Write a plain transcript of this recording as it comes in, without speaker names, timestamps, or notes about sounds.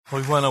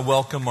We want to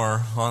welcome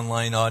our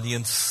online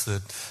audience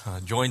that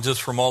joins us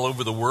from all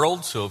over the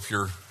world. So if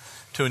you're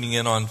tuning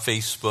in on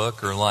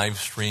Facebook or live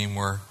stream,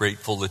 we're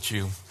grateful that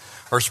you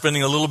are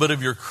spending a little bit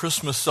of your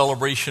Christmas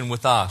celebration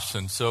with us.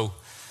 And so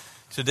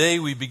today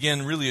we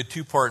begin really a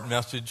two-part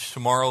message.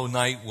 Tomorrow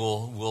night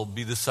will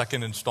be the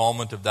second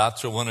installment of that.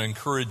 So I want to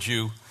encourage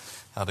you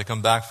to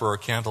come back for our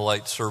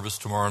candlelight service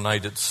tomorrow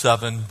night at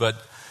 7.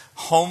 But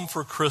home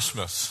for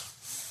Christmas.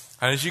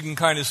 And as you can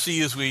kind of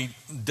see as we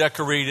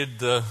decorated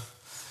the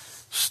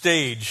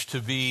stage to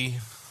be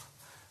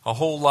a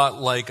whole lot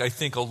like I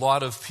think a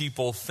lot of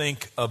people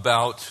think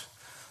about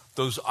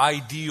those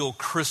ideal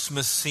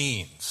Christmas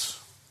scenes.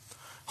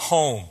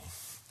 Home.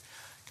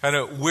 Kind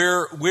of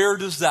where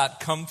does that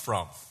come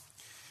from?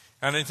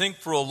 And I think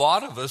for a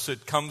lot of us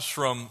it comes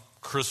from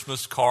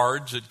Christmas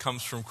cards, it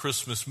comes from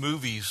Christmas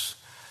movies.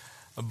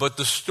 But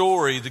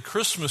the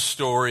Christmas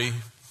story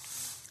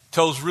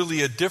tells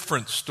really a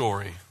different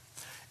story.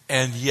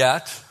 And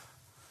yet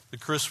the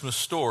Christmas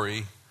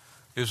story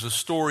is a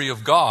story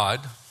of God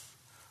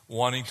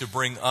wanting to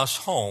bring us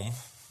home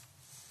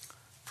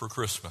for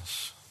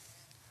Christmas.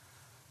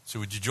 So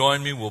would you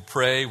join me? We'll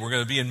pray. We're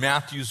going to be in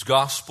Matthew's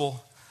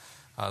Gospel,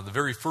 the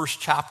very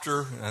first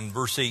chapter and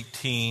verse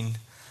 18.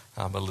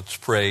 But let's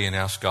pray and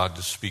ask God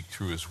to speak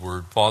through His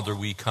Word. Father,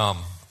 we come.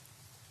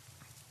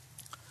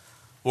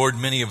 Lord,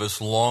 many of us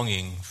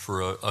longing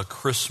for a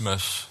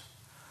Christmas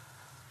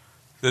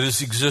that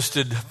has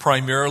existed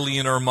primarily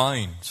in our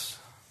minds.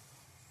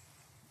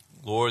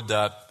 Lord,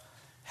 that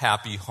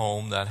happy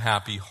home, that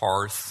happy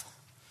hearth.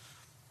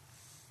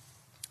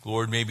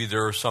 Lord, maybe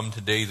there are some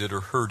today that are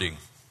hurting.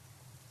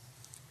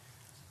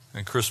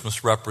 And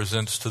Christmas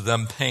represents to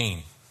them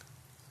pain.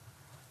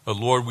 But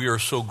Lord, we are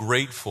so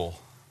grateful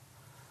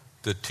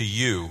that to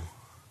you,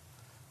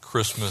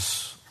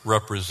 Christmas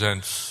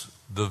represents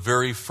the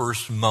very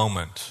first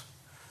moment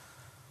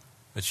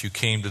that you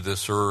came to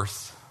this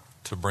earth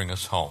to bring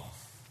us home.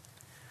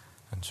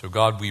 And so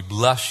God, we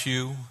bless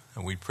you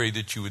and we pray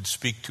that you would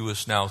speak to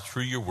us now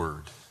through your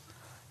word.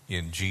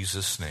 In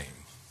Jesus'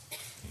 name,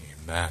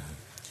 amen.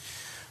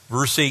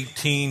 Verse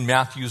 18,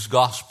 Matthew's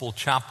Gospel,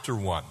 chapter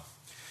 1.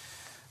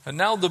 And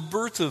now the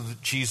birth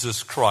of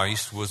Jesus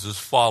Christ was as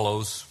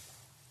follows.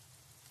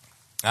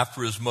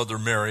 After his mother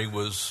Mary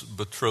was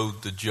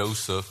betrothed to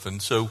Joseph,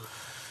 and so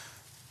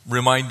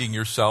reminding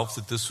yourself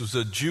that this was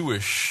a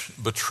Jewish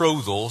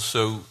betrothal,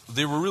 so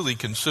they were really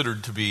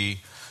considered to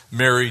be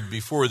married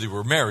before they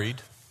were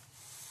married.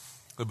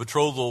 The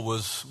betrothal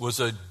was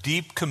a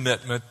deep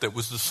commitment that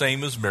was the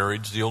same as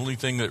marriage. The only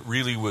thing that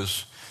really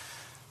was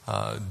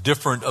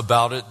different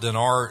about it than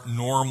our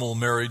normal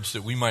marriage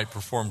that we might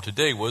perform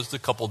today was the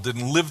couple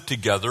didn't live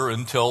together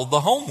until the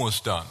home was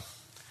done.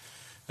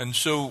 And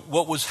so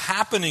what was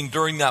happening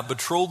during that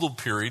betrothal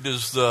period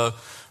is the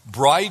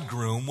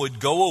bridegroom would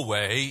go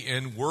away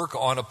and work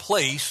on a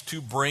place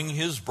to bring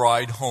his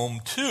bride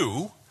home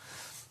to.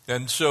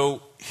 And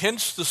so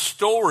hence the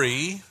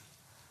story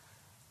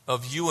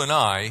of you and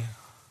I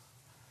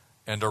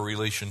and our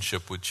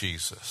relationship with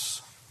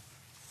Jesus.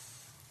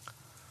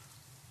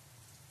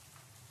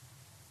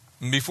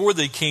 And before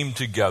they came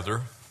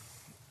together,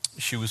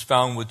 she was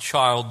found with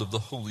child of the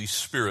Holy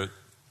Spirit.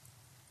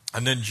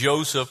 And then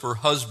Joseph, her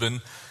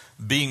husband,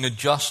 being a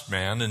just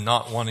man and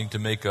not wanting to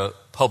make a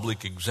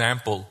public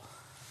example,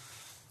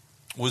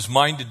 was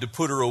minded to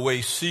put her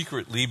away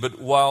secretly. But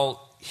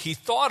while he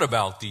thought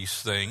about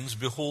these things,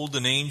 behold,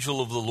 an angel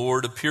of the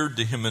Lord appeared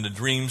to him in a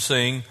dream,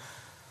 saying,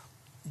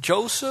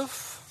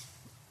 Joseph,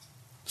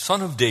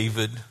 son of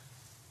David,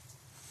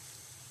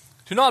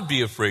 do not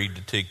be afraid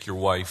to take your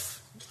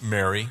wife,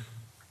 Mary,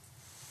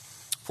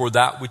 for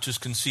that which is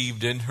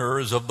conceived in her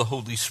is of the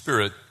Holy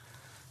Spirit,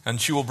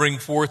 and she will bring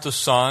forth a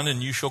son,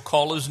 and you shall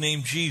call his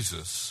name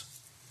Jesus,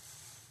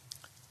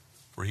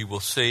 for he will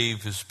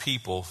save his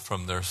people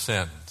from their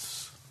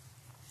sins.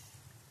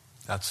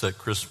 That's that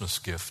Christmas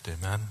gift,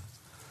 amen?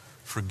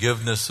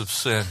 Forgiveness of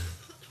sin,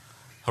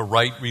 a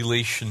right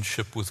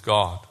relationship with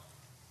God.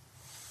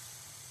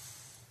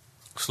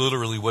 It's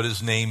literally what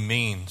his name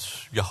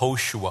means,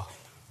 Yehoshua.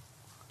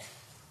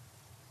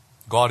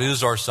 God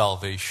is our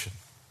salvation.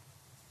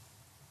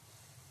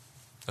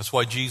 That's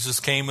why Jesus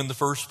came in the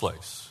first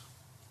place.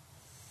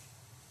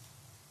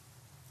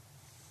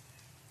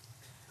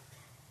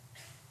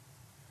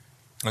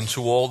 And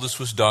so all this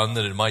was done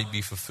that it might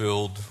be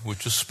fulfilled,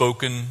 which was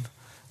spoken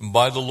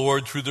by the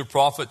Lord through the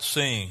prophet,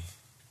 saying,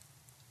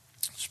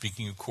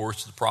 speaking of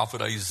course the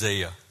prophet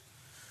Isaiah,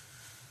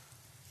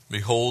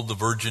 behold, the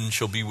virgin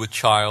shall be with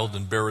child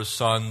and bear a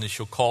son. They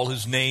shall call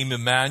his name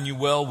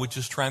Emmanuel, which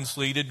is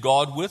translated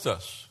God with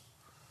us.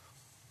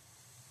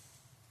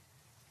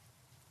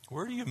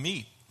 Where do you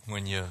meet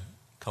when you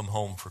come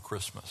home for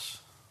Christmas?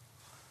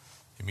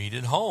 You meet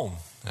at home,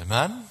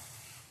 amen?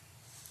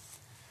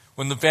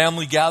 When the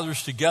family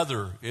gathers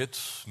together,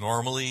 it's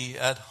normally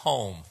at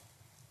home.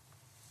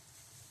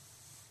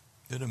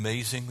 Isn't it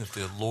amazing that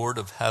the Lord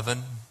of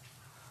heaven,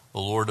 the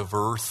Lord of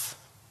earth,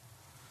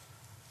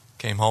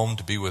 came home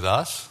to be with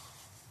us?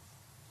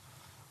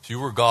 If you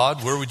were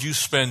God, where would you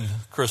spend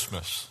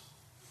Christmas?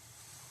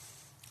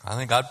 I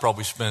think I'd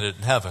probably spend it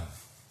in heaven.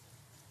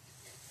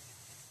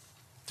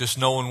 Just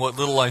knowing what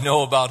little I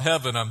know about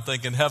heaven, I'm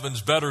thinking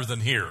heaven's better than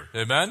here.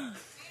 Amen?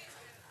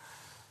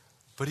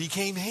 But he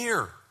came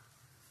here.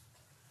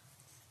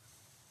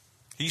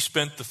 He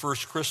spent the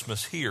first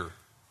Christmas here.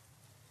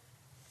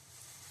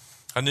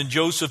 And then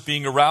Joseph,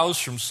 being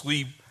aroused from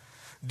sleep,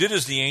 did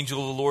as the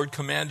angel of the Lord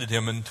commanded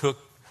him and took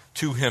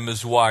to him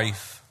his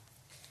wife,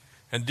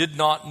 and did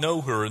not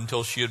know her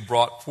until she had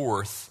brought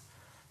forth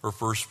her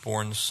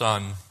firstborn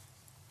son.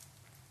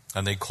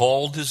 And they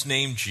called his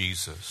name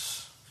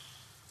Jesus.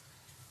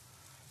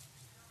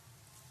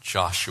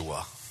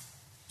 Joshua,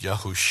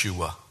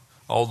 Yahushua.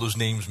 All those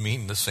names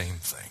mean the same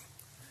thing.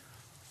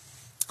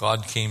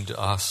 God came to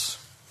us.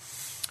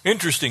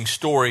 Interesting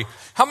story.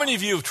 How many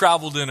of you have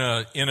traveled in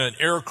an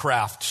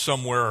aircraft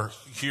somewhere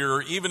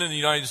here, even in the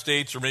United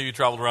States, or maybe you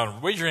traveled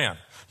around? Raise your hand.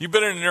 You've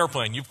been in an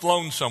airplane. You've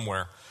flown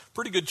somewhere.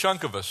 Pretty good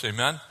chunk of us,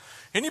 amen?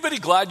 Anybody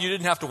glad you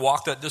didn't have to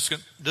walk that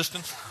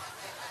distance?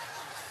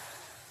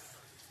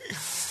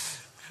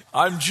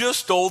 I'm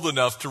just old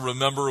enough to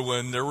remember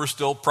when there were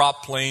still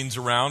prop planes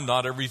around.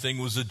 Not everything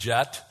was a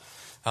jet.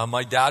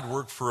 My dad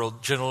worked for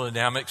General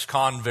Dynamics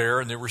Convair,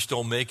 and they were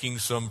still making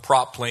some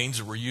prop planes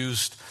that were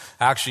used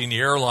actually in the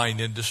airline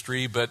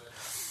industry. But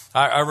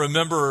I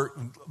remember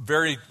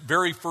very,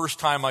 very first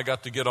time I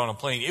got to get on a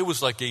plane, it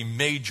was like a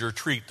major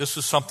treat. This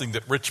is something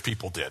that rich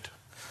people did.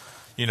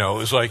 You know, it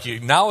was like,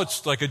 now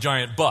it's like a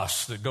giant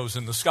bus that goes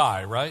in the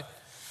sky, right?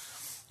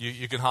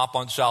 You can hop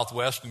on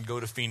Southwest and go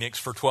to Phoenix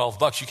for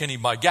 $12. You can't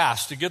even buy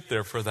gas to get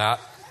there for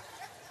that.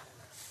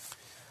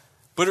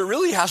 But it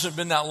really hasn't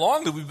been that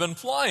long that we've been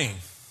flying.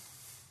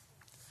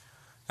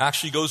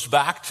 Actually goes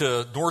back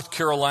to North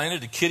Carolina,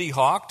 to Kitty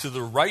Hawk, to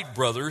the Wright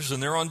brothers,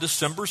 and they're on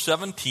December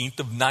 17th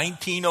of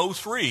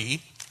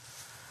 1903.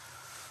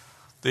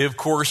 They, of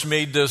course,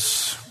 made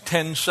this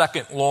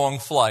 10-second long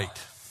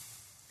flight.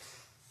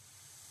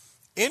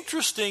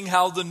 Interesting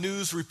how the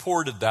news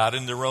reported that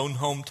in their own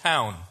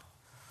hometown.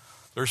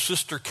 Their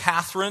sister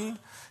Catherine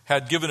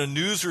had given a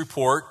news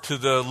report to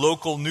the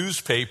local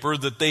newspaper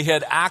that they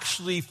had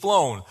actually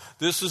flown.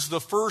 This is the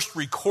first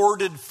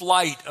recorded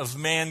flight of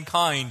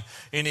mankind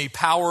in a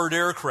powered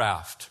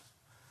aircraft.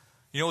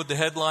 You know what the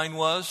headline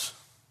was?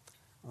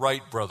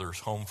 Wright brothers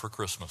home for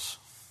Christmas.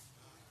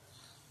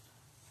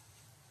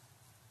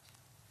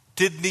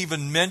 Didn't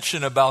even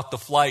mention about the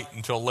flight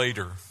until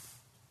later.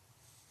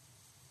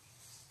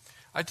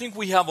 I think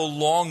we have a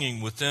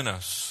longing within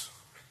us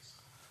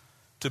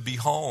to be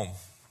home.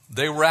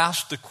 They were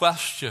asked the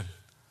question.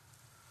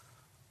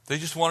 They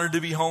just wanted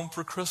to be home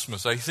for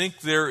Christmas. I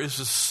think there is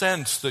a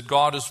sense that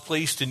God has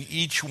placed in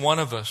each one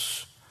of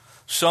us,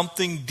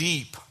 something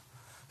deep,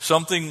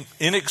 something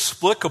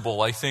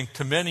inexplicable, I think,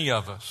 to many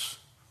of us.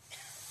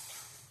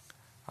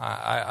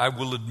 I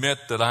will admit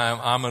that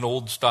I'm an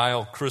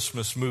old-style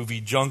Christmas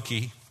movie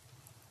junkie.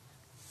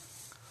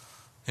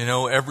 You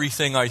know,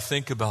 everything I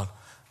think about,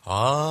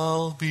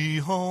 I'll be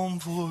home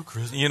for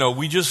Christmas. You know,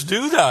 we just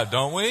do that,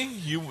 don't we?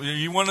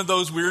 You one of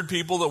those weird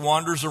people that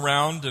wanders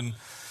around, and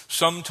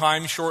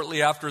sometime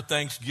shortly after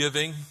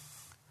Thanksgiving,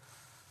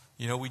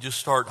 you know, we just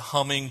start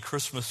humming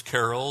Christmas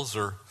carols,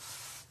 or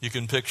you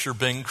can picture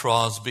Bing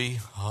Crosby,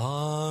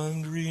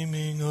 I'm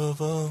dreaming of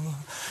a...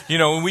 You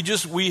know, and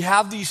we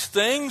have these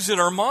things in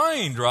our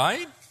mind,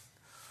 right?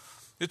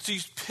 It's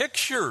these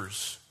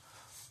pictures.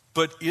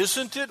 But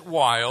isn't it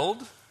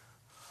wild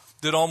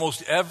that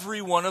almost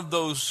every one of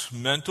those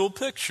mental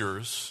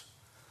pictures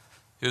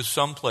is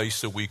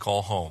someplace that we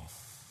call home?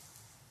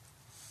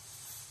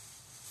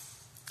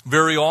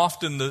 Very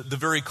often, the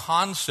very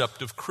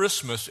concept of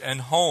Christmas and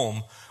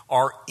home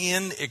are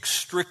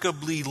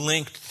inextricably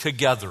linked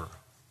together.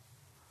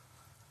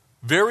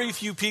 Very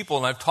few people,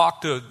 and I've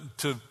talked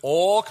to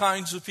all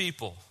kinds of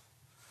people,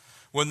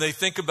 when they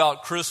think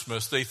about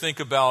Christmas, they think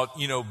about,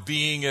 you know,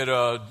 being at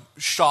a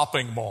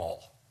shopping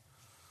mall.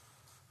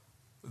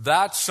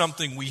 That's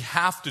something we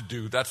have to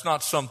do. That's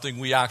not something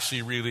we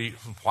actually really,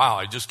 wow,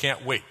 I just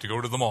can't wait to go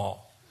to the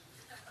mall.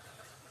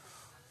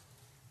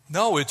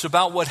 No, it's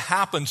about what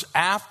happens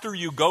after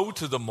you go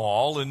to the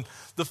mall and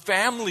the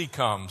family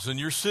comes and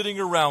you're sitting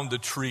around the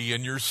tree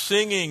and you're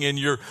singing and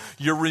you're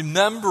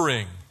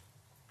remembering.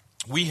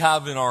 We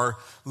have in our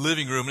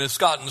living room, and it's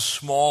gotten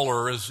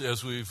smaller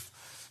as we've,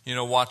 you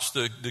know, watched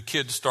the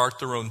kids start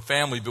their own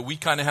family, but we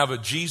kind of have a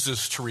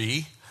Jesus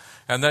tree,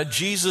 and that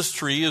Jesus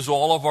tree is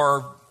all of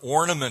our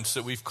ornaments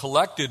that we've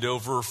collected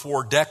over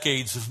 4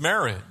 decades of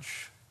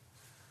marriage.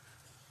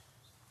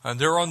 And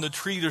there on the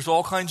tree, there's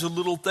all kinds of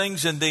little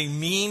things, and they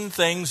mean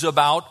things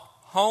about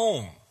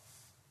home.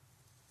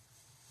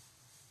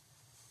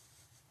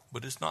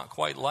 But it's not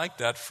quite like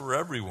that for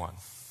everyone.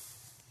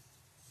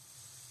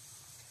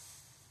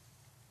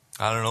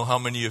 I don't know how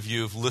many of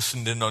you have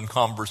listened in on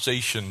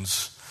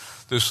conversations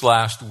this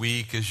last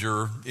week as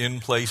you're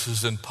in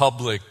places in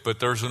public, but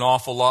there's an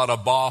awful lot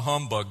of bah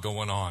humbug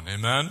going on.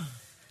 Amen?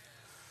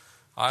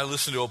 I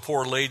listened to a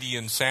poor lady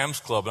in Sam's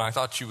Club, and I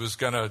thought she was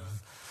going to,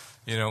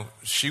 you know,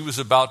 she was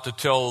about to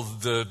tell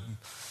the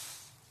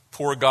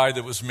poor guy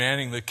that was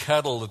manning the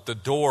kettle at the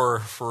door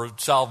for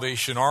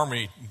Salvation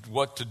Army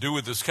what to do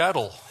with his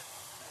kettle.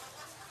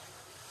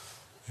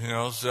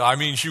 So,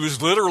 she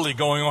was literally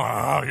going,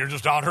 "Oh, you're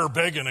just out here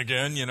begging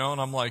again," and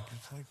I'm like,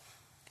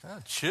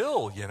 God,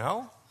 chill,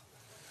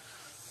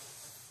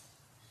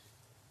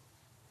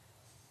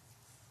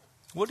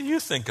 What do you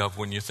think of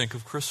when you think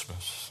of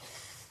Christmas?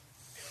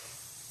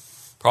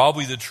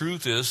 Probably the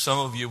truth is some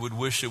of you would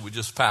wish it would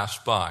just pass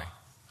by.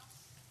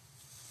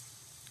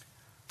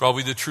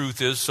 Probably the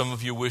truth is some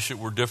of you wish it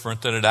were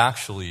different than it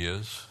actually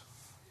is.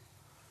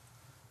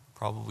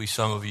 Probably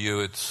some of you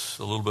it's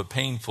a little bit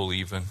painful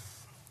even.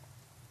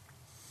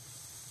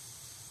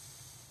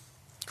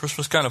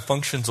 Christmas kind of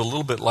functions a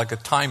little bit like a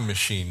time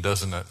machine,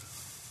 doesn't it?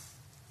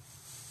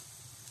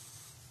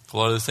 A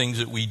lot of the things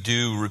that we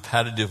do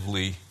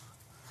repetitively,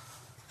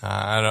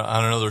 I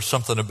don't know, there's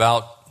something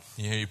about,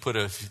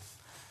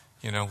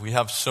 we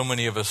have so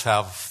many of us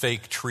have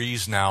fake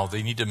trees now.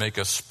 They need to make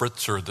a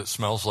spritzer that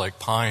smells like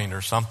pine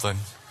or something.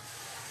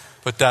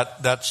 But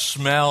that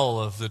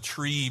smell of the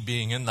tree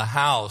being in the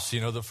house,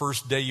 the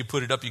first day you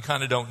put it up, you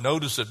kind of don't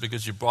notice it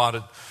because you brought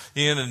it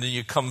in, and then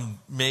you come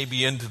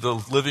maybe into the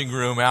living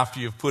room after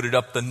you've put it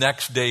up the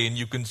next day and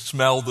you can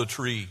smell the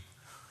tree.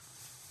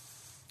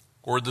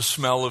 Or the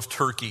smell of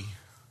turkey.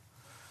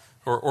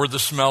 Or the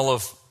smell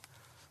of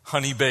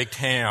honey-baked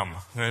ham.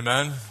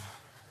 Amen?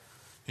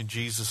 In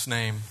Jesus'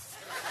 name.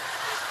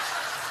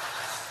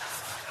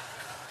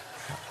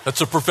 That's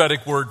a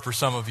prophetic word for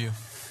some of you.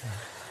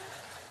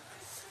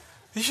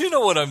 You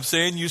know what I'm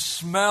saying? You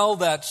smell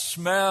that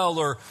smell.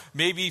 Or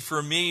maybe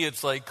for me,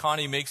 it's like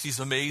Connie makes these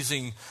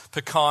amazing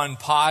pecan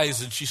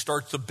pies and she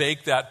starts to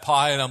bake that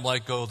pie and I'm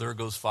like, oh, there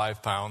goes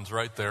 5 pounds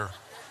right there.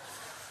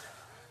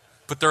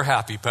 But they're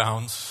happy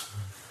pounds.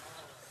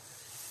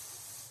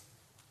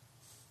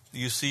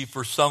 You see,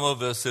 for some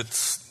of us,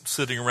 it's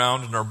sitting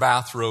around in our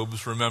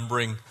bathrobes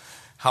remembering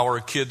how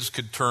our kids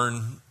could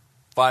turn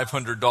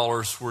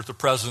 $500 worth of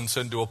presents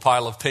into a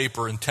pile of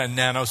paper in 10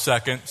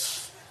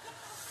 nanoseconds.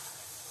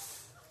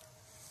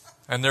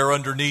 And they're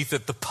underneath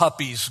it, the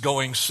puppies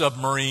going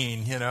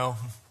submarine,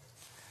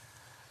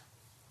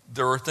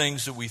 There are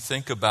things that we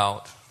think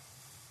about.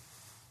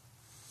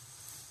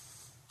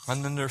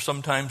 And then there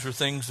sometimes are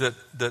things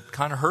that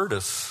kind of hurt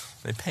us.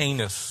 They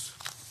pain us.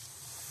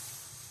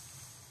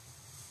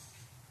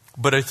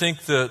 But I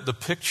think the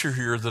picture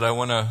here that I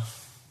want to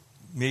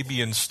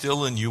maybe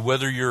instill in you,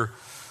 whether you're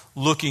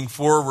looking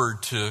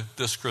forward to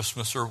this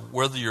Christmas or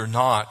whether you're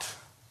not,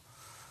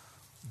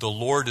 the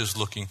Lord is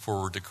looking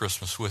forward to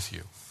Christmas with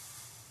you.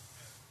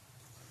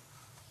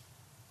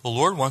 The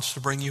Lord wants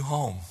to bring you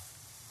home.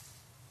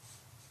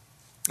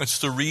 It's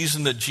the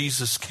reason that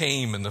Jesus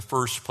came in the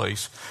first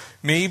place.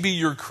 Maybe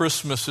your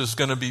Christmas is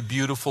going to be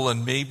beautiful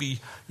and maybe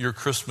your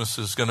Christmas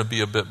is going to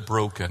be a bit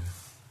broken.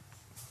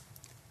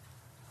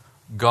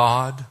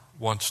 God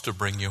wants to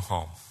bring you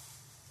home.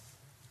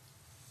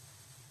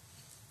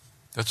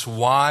 That's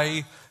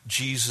why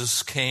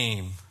Jesus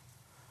came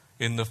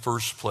in the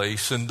first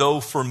place. And though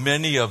for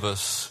many of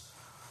us,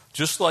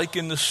 just like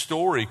in the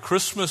story,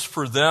 Christmas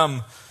for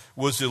them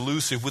was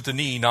elusive, with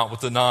an E, not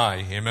with an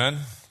I. Amen?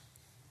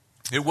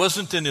 It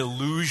wasn't an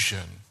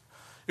illusion.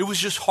 It was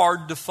just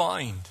hard to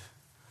find.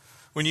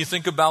 When you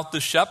think about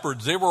the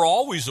shepherds, they were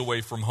always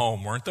away from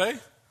home, weren't they?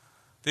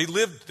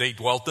 They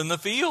dwelt in the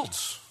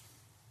fields.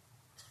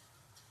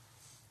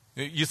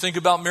 You think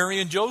about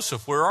Mary and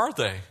Joseph, where are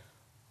they?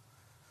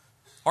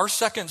 Our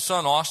second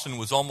son, Austin,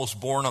 was almost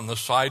born on the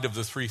side of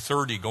the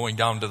 330 going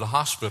down to the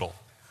hospital.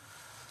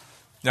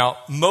 Now,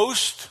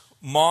 most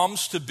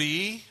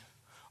moms-to-be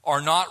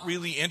are not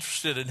really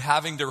interested in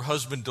having their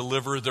husband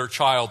deliver their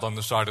child on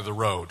the side of the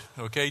road.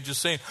 Okay,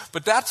 just saying.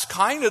 But that's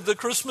kind of the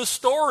Christmas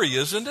story,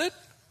 isn't it?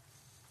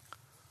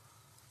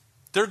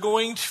 They're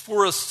going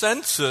for a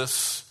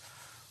census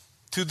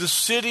to the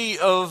city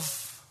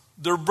of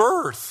their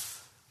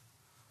birth,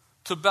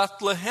 to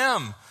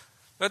Bethlehem.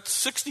 That's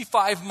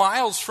 65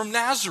 miles from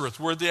Nazareth,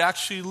 where they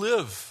actually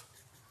live.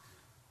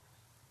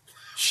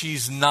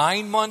 She's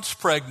 9 months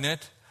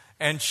pregnant,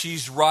 and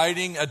she's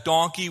riding a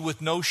donkey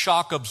with no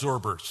shock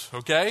absorbers,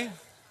 okay?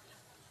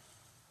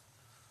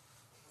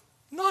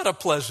 Not a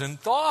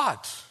pleasant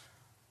thought.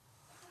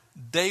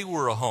 They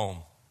were a home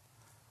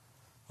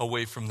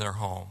away from their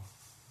home.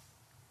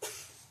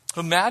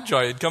 The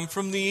Magi had come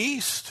from the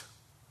east.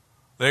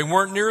 They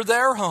weren't near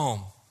their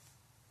home.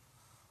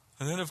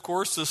 And then, of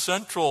course, the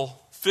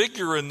central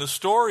figure in the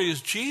story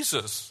is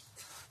Jesus.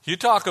 You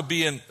talk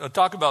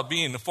about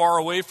being far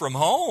away from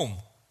home.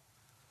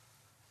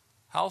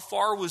 How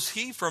far was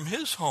he from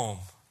his home?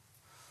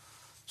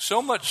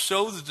 So much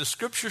so that the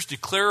scriptures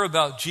declare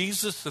about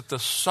Jesus that the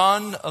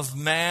Son of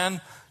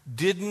Man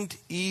didn't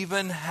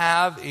even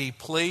have a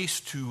place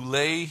to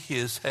lay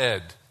his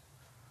head.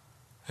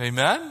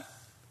 Amen?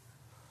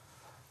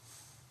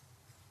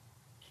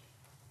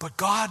 But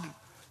God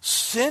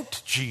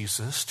sent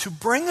Jesus to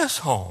bring us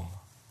home.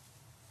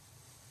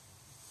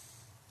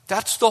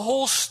 That's the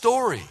whole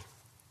story.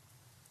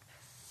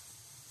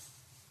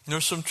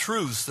 There's some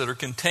truths that are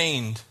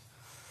contained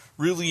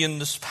really in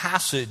this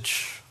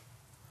passage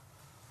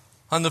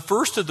And the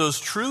first of those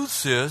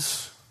truths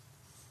is,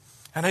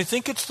 and I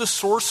think it's the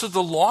source of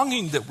the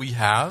longing that we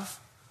have,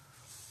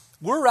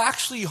 we're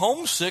actually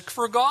homesick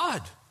for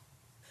God.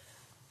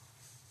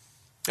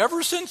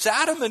 Ever since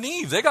Adam and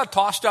Eve, they got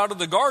tossed out of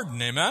the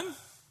garden, amen?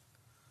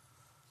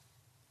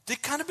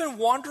 They've kind of been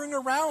wandering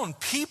around.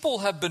 People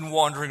have been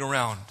wandering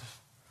around.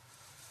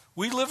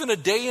 We live in a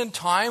day and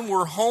time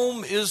where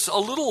home is a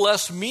little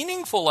less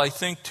meaningful, I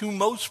think, to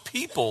most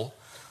people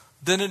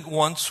than it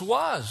once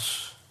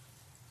was.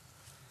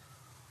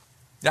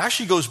 It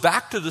actually goes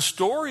back to the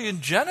story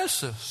in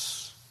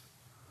Genesis.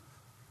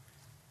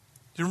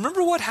 Do you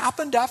remember what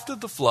happened after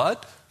the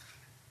flood?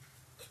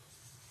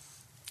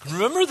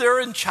 Remember there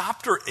in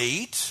chapter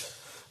 8,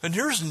 and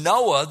here's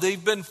Noah.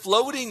 They've been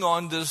floating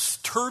on this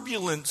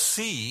turbulent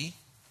sea.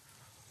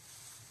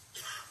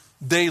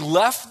 They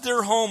left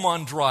their home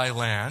on dry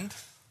land.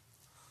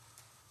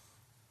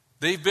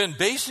 They've been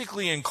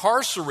basically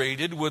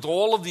incarcerated with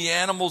all of the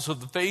animals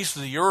of the face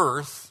of the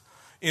earth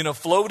in a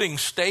floating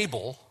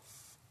stable.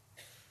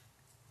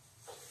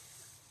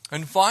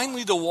 And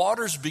finally the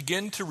waters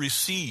begin to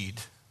recede.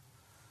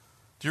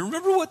 Do you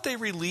remember what they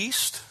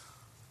released?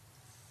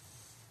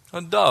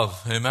 A dove,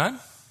 amen?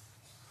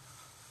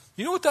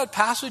 You know what that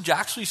passage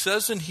actually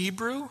says in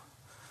Hebrew?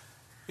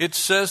 It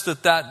says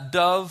that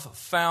dove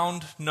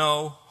found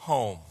no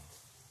home.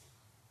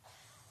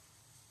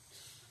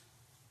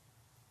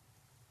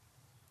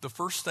 The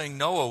first thing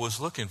Noah was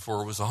looking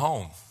for was a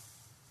home.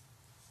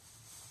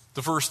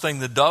 The first thing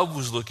the dove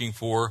was looking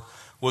for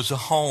was a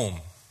home.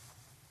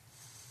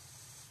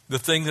 The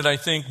thing that I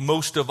think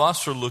most of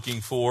us are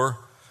looking for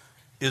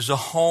is a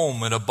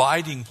home, an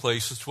abiding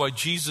place. That's why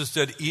Jesus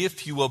said,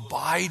 if you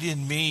abide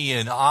in me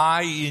and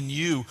I in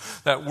you.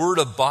 That word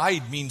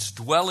abide means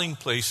dwelling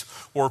place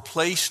or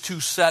place to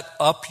set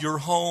up your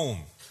home.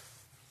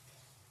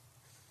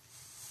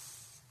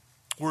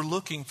 We're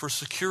looking for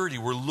security.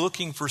 We're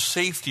looking for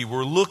safety.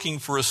 We're looking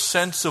for a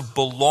sense of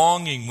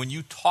belonging. When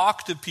you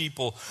talk to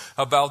people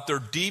about their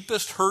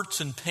deepest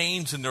hurts and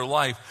pains in their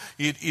life,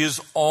 it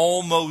is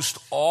almost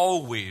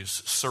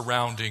always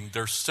surrounding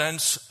their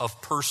sense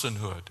of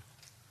personhood.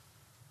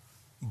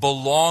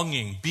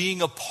 Belonging,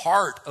 being a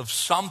part of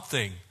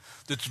something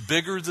that's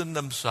bigger than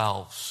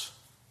themselves.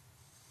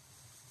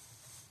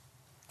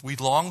 We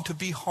long to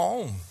be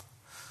home,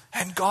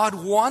 and God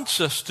wants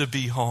us to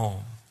be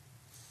home.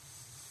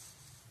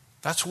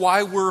 That's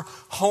why we're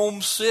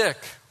homesick.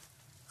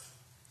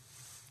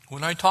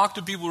 When I talk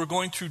to people who are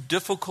going through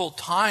difficult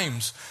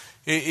times,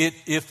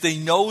 if they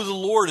know the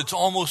Lord, it's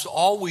almost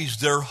always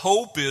their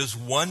hope is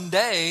one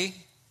day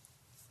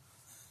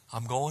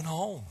I'm going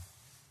home.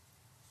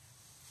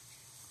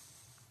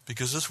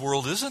 Because this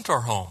world isn't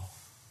our home.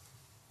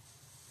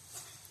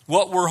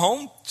 What we're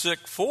homesick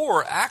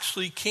for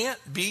actually can't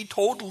be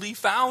totally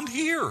found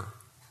here.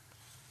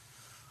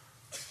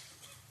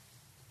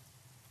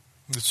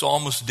 The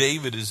psalmist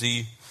David, as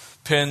he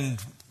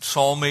penned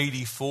Psalm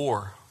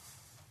 84,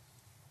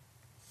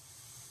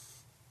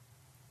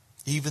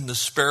 even the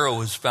sparrow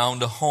has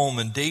found a home.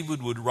 And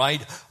David would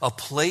write, a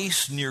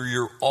place near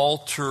your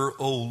altar,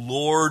 O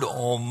Lord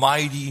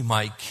Almighty,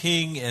 my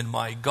King and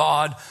my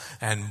God,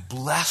 and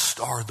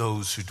blessed are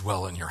those who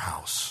dwell in your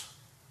house.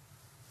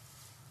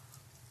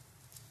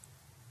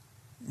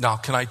 Now,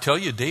 can I tell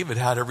you, David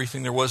had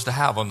everything there was to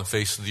have on the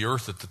face of the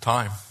earth at the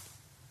time.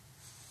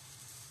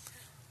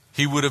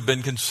 He would have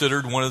been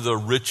considered one of the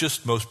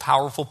richest, most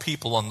powerful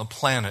people on the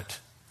planet.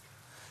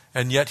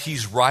 And yet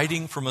he's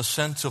writing from a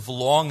sense of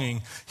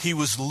longing. He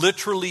was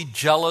literally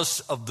jealous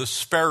of the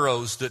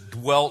sparrows that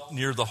dwelt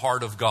near the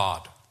heart of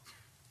God.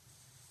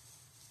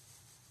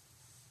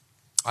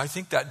 I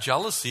think that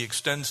jealousy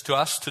extends to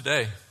us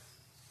today.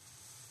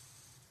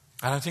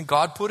 And I think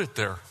God put it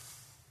there.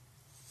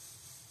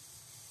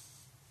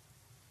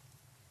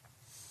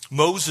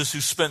 Moses, who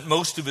spent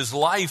most of his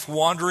life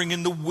wandering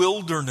in the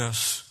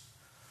wilderness,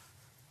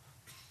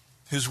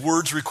 his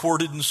words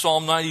recorded in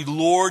Psalm 90,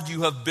 Lord,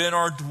 you have been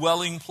our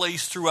dwelling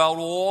place throughout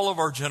all of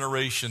our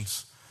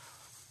generations.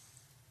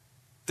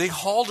 They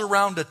hauled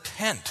around a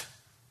tent,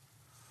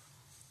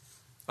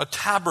 a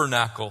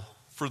tabernacle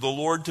for the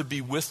Lord to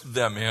be with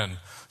them in,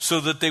 so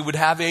that they would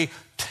have a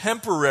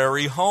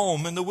temporary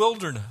home in the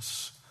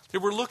wilderness. They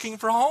were looking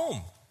for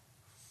home.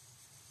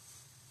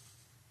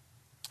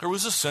 There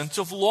was a sense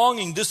of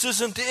longing. This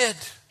isn't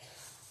it.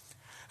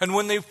 And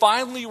when they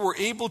finally were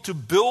able to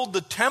build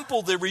the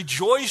temple, they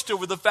rejoiced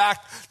over the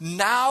fact,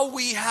 now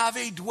we have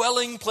a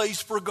dwelling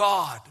place for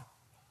God.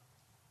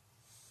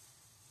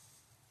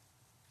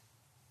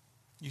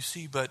 You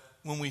see, but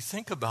when we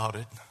think about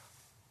it,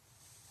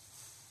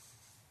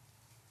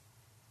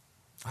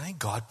 I think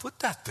God put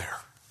that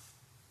there.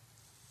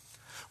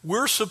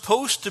 We're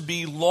supposed to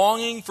be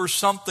longing for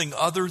something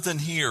other than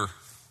here.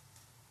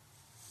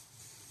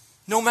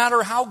 No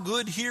matter how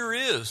good here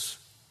is.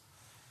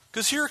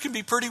 Because here can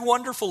be pretty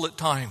wonderful at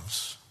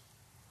times.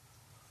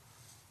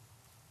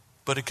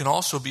 But it can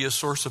also be a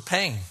source of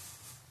pain.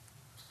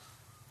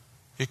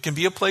 It can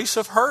be a place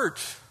of hurt.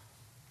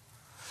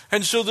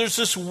 And so there's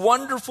this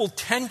wonderful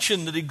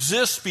tension that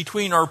exists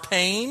between our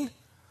pain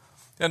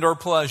and our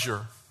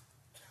pleasure,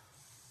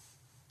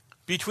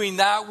 between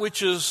that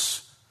which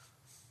is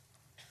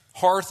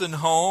hearth and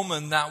home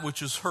and that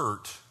which is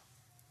hurt.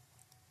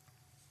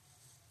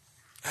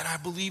 And I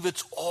believe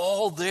it's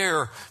all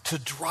there to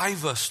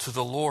drive us to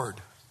the Lord.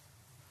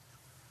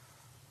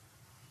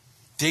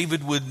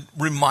 David would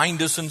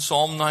remind us in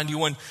Psalm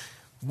 91,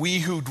 we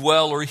who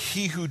dwell, or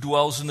he who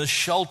dwells in the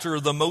shelter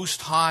of the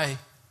Most High,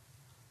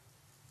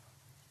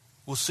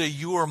 will say,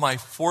 you are my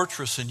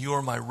fortress and you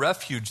are my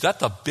refuge.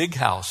 That's a big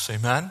house,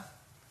 amen?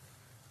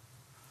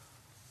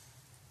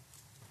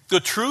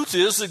 The truth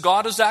is that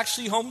God is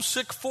actually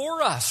homesick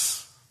for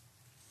us.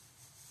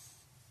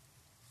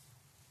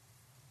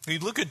 You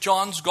look at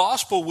John's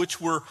Gospel, which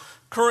we're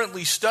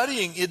currently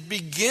studying, it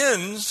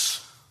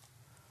begins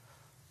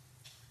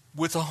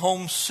with a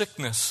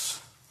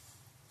homesickness.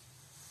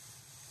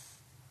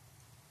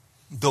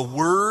 The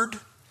Word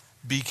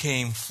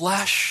became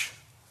flesh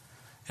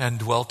and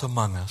dwelt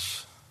among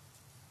us.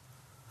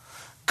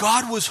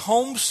 God was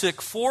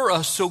homesick for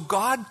us, so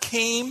God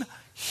came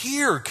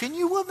here. Can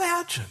you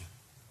imagine?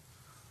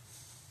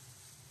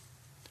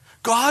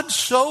 God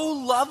so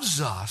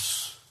loves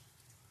us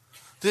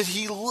that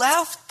he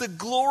left the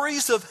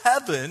glories of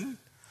heaven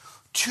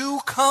to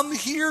come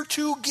here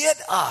to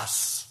get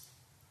us.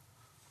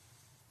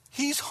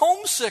 He's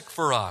homesick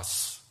for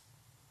us.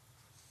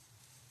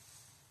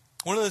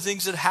 One of the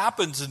things that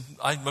happens, and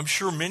I'm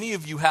sure many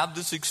of you have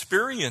this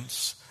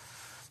experience,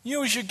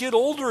 as you get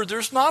older,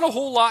 there's not a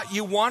whole lot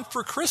you want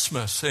for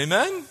Christmas.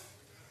 Amen?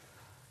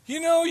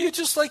 You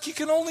just you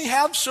can only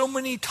have so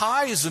many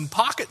ties and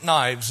pocket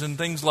knives and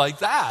things like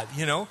that,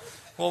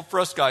 Well, for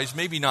us guys,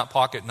 maybe not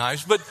pocket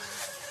knives, but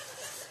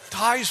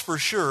ties for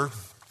sure.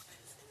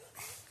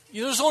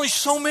 There's only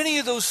so many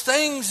of those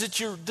things that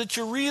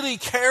you really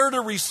care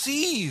to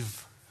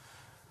receive.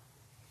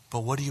 But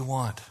what do you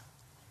want?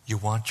 You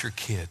want your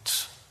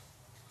kids.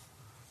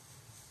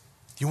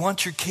 You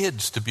want your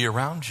kids to be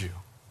around you.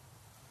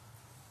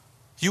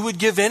 You would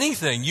give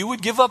anything. You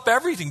would give up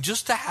everything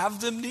just to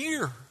have them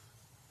near.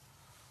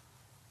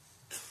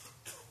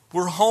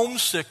 We're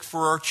homesick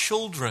for our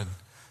children.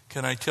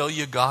 Can I tell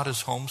you God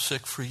is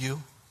homesick for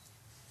you?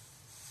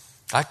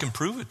 I can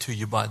prove it to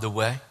you, by the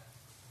way.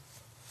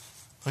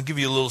 I'll give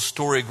you a little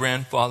story. A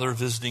grandfather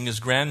visiting his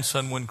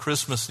grandson one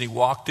Christmas, and he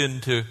walked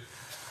into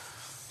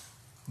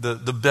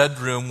the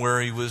bedroom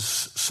where he was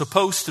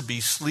supposed to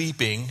be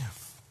sleeping.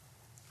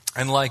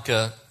 And like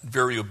a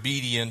very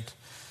obedient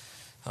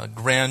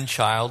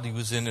grandchild, he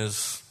was in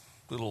his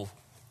little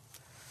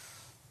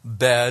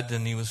bed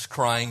and he was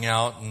crying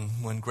out.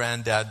 And when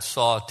Granddad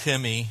saw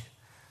Timmy,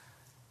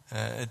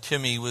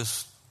 Timmy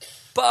was,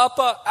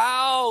 "Papa,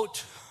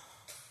 out!"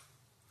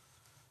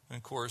 And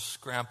of course,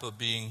 Grandpa,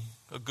 being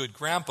a good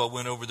grandpa,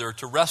 went over there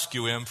to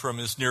rescue him from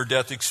his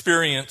near-death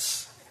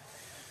experience.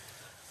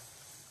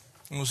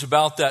 It was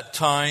about that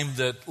time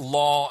that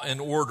law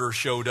and order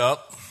showed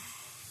up.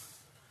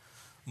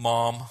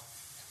 Mom.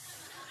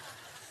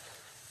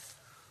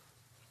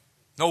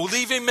 No,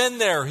 leave him in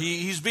there.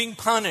 He's being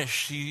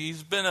punished.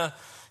 He's been a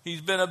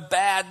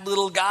bad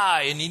little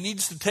guy, and he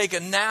needs to take a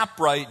nap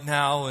right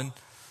now. And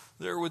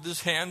there with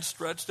his hand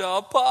stretched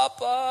out,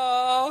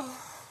 "Papa."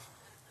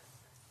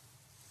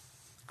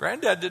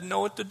 Granddad didn't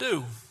know what to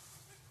do.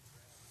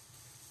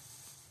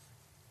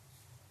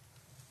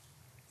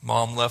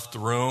 Mom left the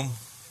room.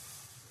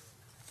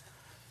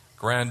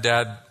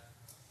 Granddad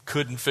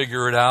couldn't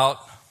figure it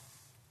out.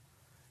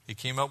 He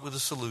came up with a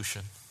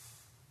solution.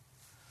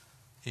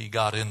 He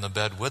got in the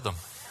bed with them.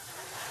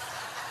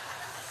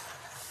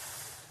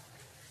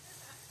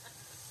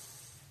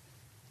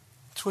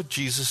 That's what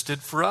Jesus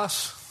did for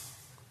us.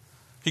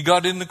 He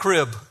got in the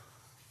crib.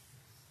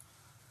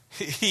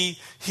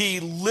 He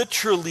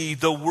literally,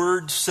 the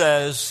word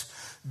says,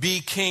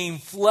 became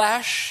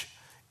flesh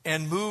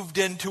and moved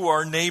into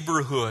our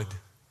neighborhood.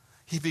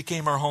 He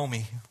became our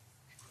homie.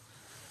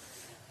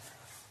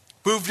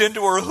 Moved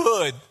into our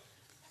hood.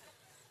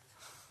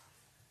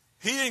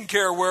 He didn't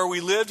care where we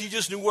lived. He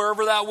just knew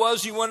wherever that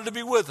was, he wanted to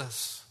be with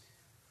us.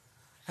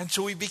 And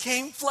so he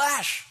became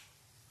flesh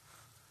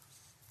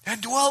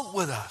and dwelt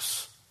with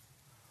us.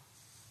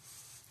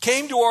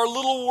 Came to our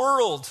little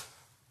world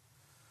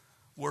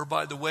where,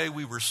 by the way,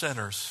 we were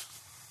sinners.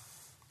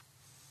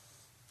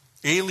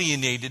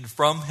 Alienated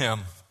from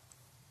him.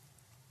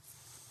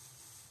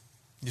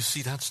 You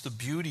see, that's the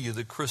beauty of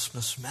the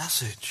Christmas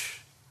message.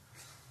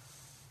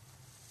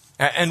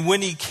 And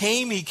when he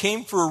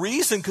came for a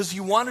reason, because he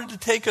wanted to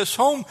take us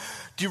home.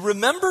 Do you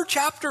remember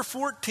chapter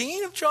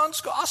 14 of John's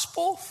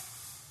Gospel?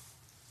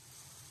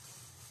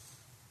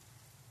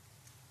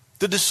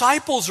 The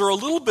disciples are a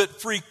little bit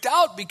freaked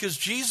out because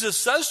Jesus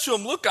says to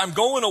them, "Look, I'm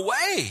going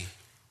away.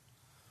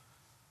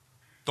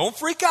 Don't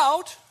freak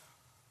out.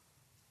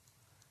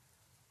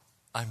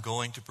 I'm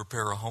going to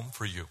prepare a home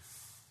for you."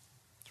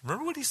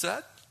 Remember what he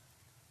said?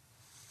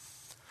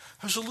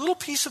 There's a little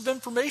piece of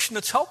information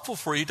that's helpful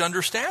for you to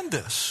understand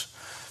this.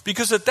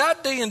 Because at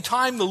that day and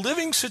time, the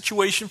living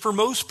situation for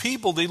most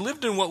people, they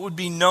lived in what would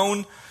be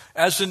known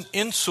as an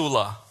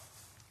insula.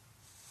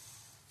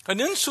 An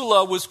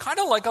insula was kind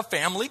of like a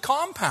family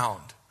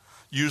compound.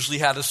 Usually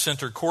had a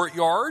center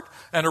courtyard,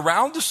 and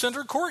around the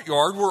center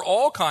courtyard were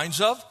all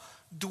kinds of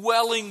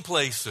dwelling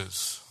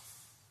places.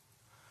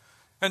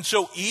 And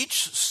so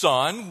each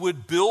son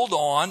would build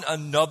on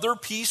another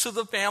piece of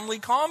the family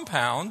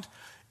compound,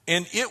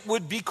 and it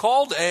would be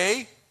called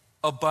a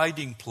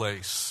abiding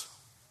place.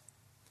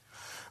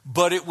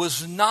 But it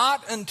was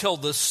not until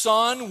the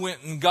son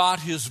went and got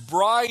his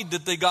bride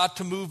that they got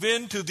to move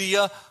into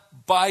the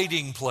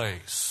abiding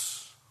place.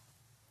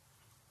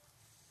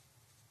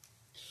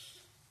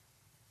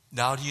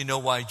 Now do you know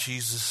why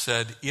Jesus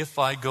said, if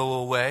I go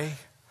away,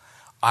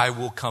 I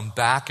will come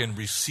back and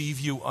receive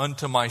you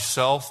unto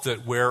myself,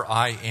 that where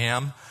I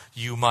am,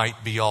 you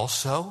might be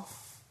also?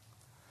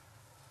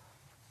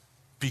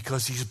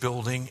 Because he's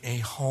building a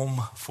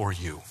home for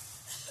you.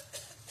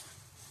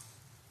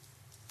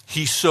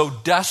 He so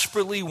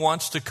desperately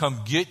wants to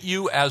come get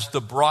you as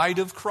the bride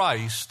of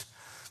Christ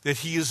that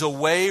he is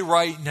away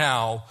right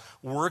now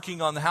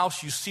working on the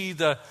house. You see,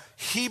 the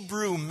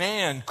Hebrew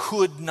man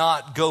could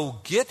not go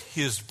get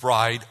his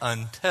bride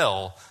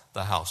until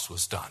the house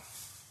was done.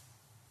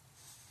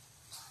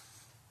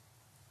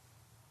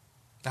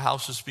 The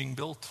house is being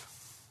built.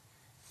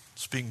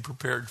 It's being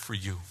prepared for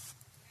you.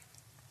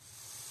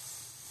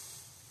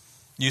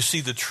 You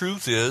see, the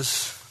truth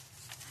is,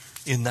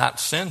 in that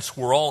sense,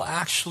 we're all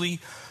actually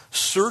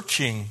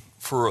searching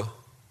for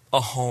a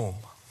home.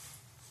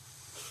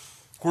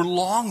 We're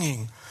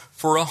longing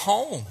for a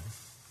home.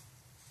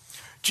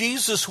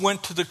 Jesus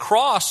went to the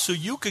cross so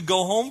you could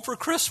go home for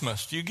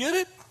Christmas. Do you get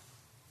it?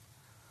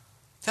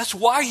 That's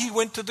why he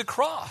went to the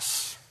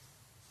cross.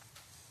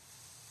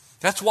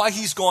 That's why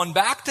he's gone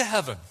back to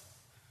heaven.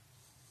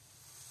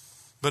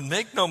 But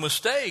make no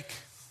mistake,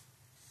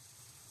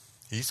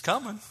 he's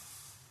coming.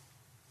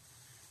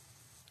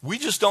 We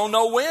just don't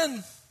know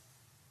when.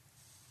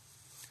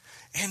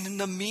 And in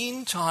the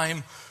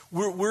meantime,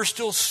 we're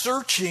still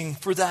searching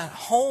for that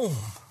home.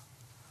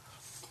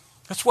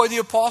 That's why the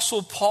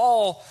Apostle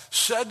Paul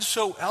said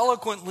so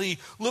eloquently,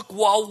 look,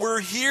 while we're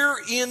here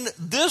in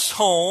this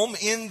home,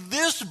 in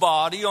this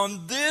body,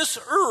 on this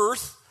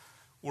earth,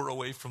 we're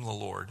away from the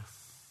Lord.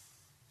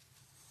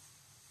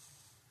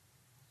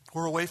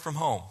 We're away from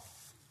home.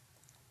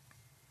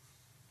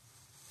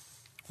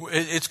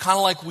 It's kind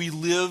of like we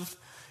live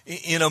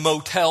in a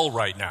motel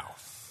right now.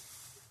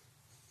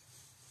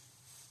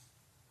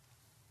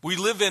 We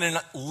live in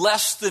a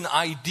less than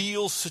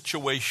ideal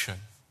situation.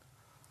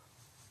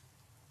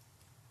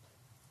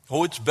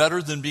 Oh, it's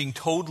better than being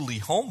totally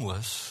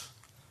homeless.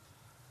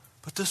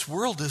 But this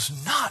world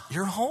is not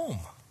your home.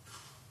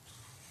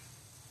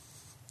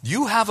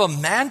 You have a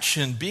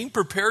mansion being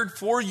prepared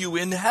for you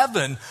in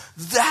heaven.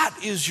 That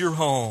is your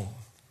home.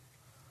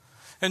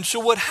 And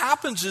so what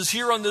happens is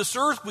here on this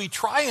earth, we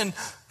try and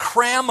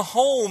cram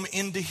home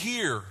into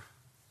here.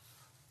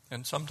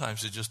 And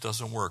sometimes it just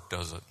doesn't work,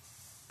 does it?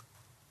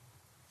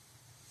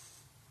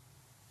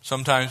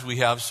 Sometimes we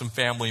have some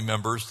family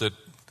members that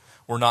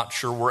we're not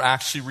sure we're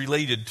actually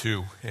related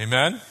to.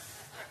 Amen?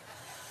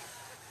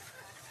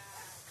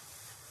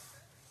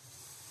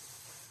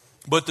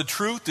 But the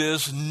truth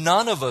is,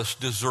 none of us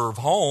deserve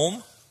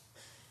home.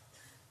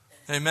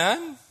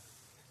 Amen?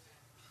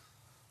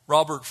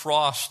 Robert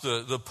Frost,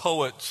 the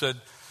poet, said,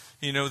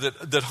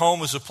 that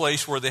home is a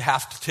place where they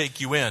have to take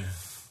you in.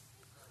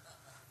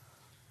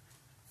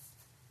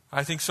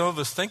 I think some of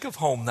us think of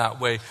home that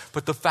way.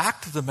 But the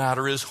fact of the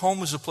matter is,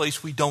 home is a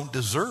place we don't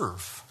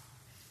deserve.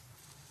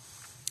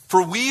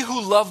 For we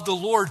who love the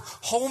Lord,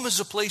 home is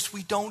a place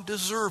we don't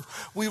deserve.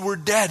 We were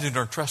dead in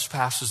our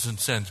trespasses and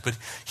sins, but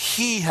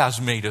he has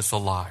made us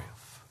alive.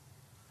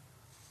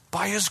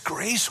 By his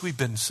grace we've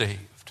been saved.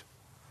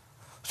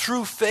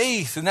 Through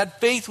faith, and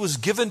that faith was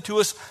given to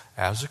us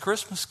as a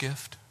Christmas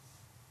gift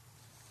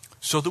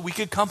so that we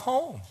could come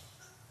home.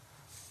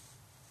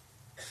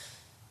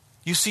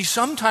 You see,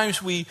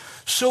 sometimes we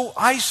so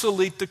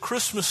isolate the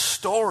Christmas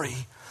story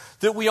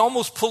that we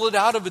almost pull it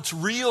out of its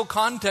real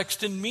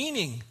context and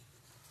meaning.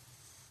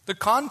 The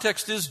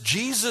context is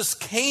Jesus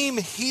came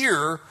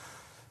here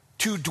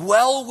to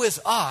dwell with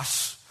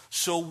us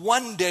so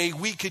one day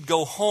we could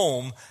go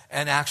home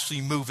and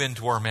actually move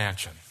into our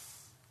mansion.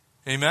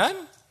 Amen?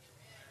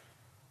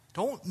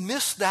 Don't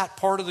miss that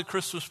part of the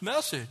Christmas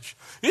message.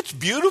 It's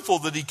beautiful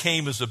that he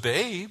came as a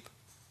babe,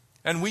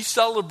 and we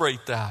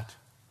celebrate that.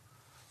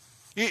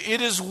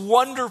 It is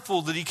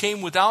wonderful that he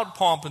came without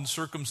pomp and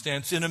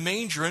circumstance in a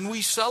manger, and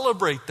we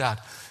celebrate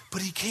that.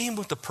 But he came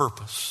with a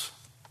purpose.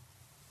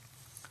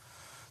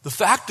 The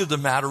fact of the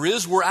matter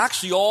is, we're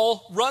actually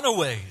all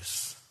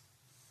runaways.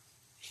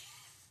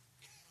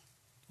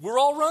 We're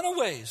all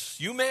runaways.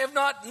 You may have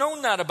not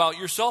known that about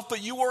yourself,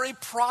 but you are a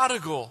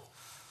prodigal.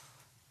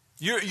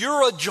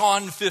 You're a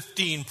John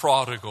 15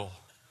 prodigal.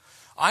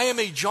 I am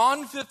a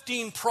John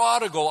 15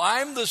 prodigal.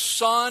 I'm the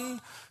son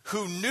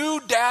who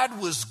knew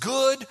dad was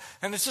good,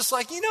 and it's just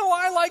like,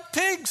 I like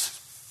pigs.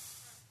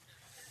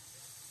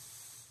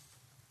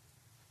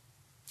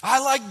 I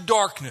like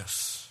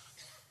darkness.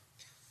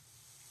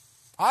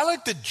 I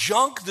like the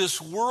junk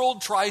this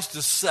world tries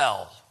to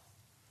sell.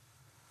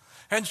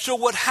 And so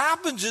what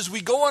happens is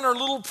we go on our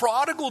little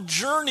prodigal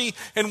journey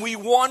and we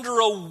wander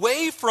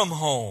away from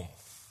home.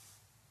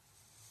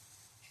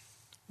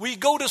 We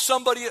go to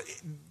somebody,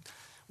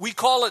 we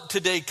call it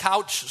today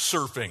couch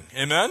surfing,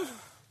 amen?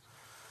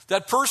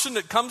 That person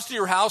that comes to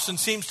your house and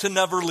seems to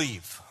never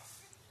leave.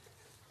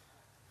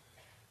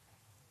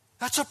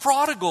 That's a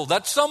prodigal.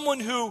 That's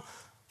someone who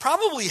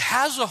probably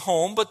has a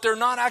home, but they're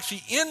not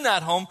actually in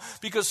that home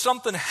because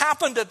something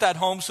happened at that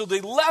home, so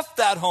they left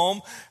that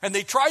home and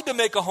they tried to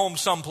make a home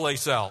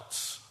someplace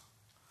else.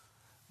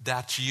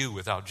 That's you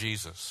without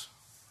Jesus.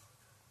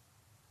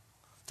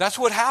 That's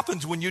what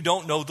happens when you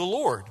don't know the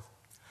Lord.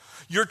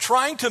 You're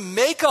trying to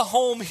make a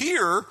home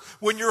here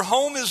when your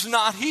home is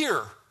not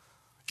here.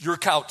 You're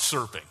couch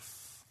surfing.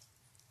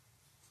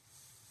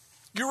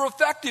 You're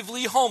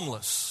effectively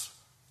homeless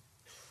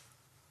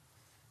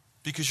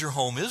because your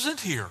home isn't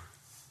here.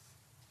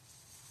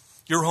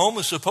 Your home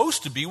is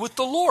supposed to be with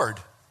the Lord.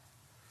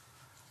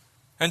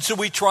 And so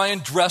we try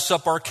and dress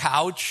up our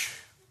couch,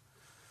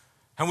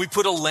 and we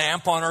put a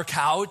lamp on our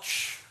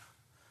couch,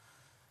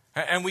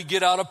 and we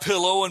get out a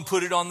pillow and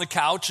put it on the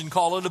couch and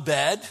call it a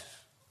bed.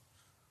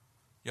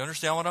 You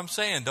understand what I'm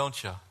saying,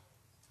 don't you?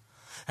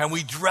 And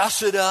we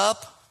dress it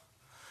up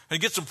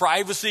and get some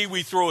privacy.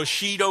 We throw a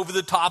sheet over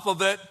the top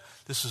of it.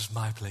 This is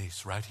my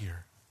place right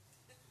here.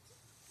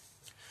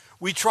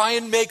 We try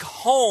and make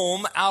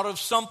home out of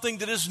something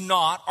that is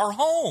not our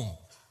home.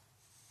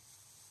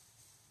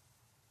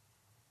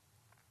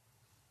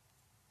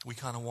 We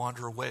kind of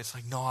wander away. It's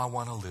like, no, I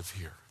want to live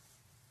here.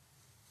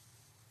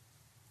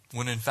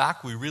 When in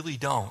fact, we really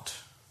don't.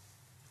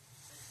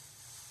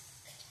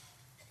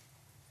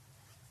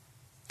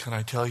 Can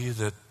I tell you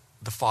that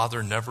the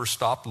Father never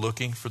stopped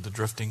looking for the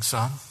drifting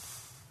son?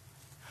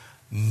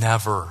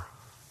 Never.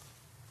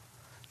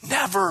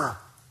 Never.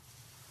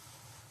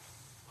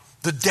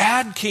 The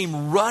dad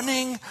came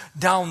running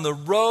down the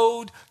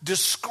road,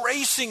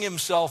 disgracing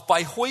himself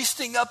by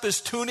hoisting up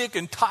his tunic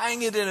and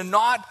tying it in a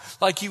knot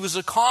like he was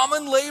a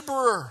common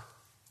laborer.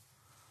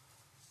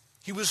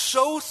 He was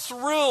so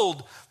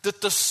thrilled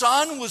that the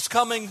son was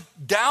coming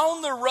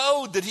down the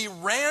road that he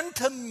ran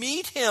to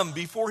meet him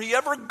before he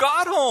ever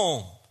got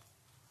home.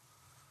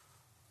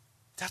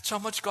 That's how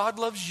much God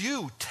loves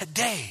you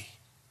today.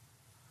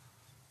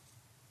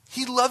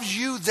 He loves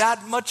you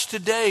that much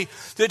today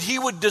that he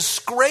would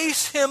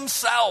disgrace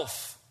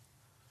himself.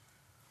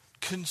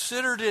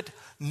 Considered it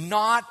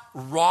not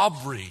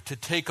robbery to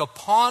take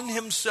upon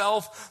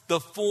himself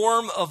the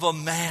form of a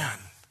man.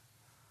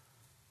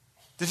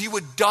 That he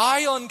would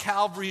die on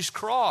Calvary's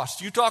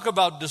cross. You talk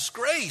about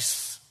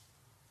disgrace.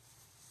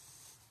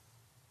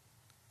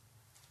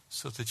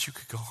 So that you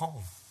could go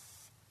home.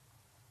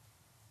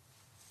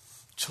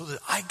 So that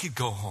I could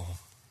go home.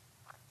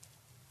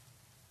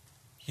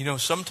 You know,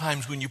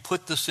 sometimes when you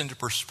put this into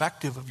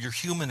perspective of your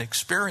human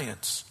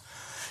experience,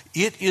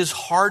 it is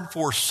hard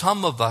for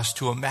some of us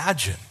to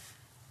imagine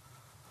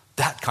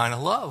that kind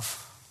of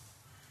love.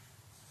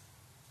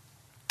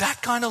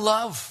 That kind of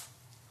love.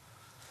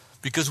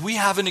 Because we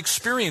haven't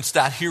experienced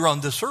that here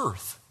on this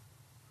earth.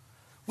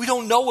 We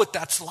don't know what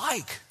that's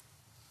like.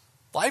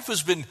 Life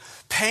has been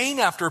pain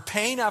after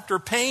pain after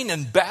pain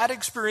and bad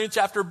experience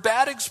after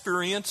bad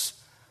experience.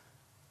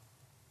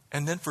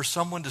 And then for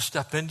someone to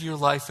step into your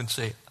life and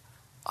say,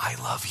 I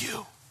love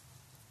you.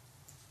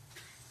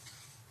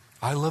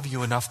 I love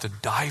you enough to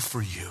die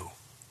for you.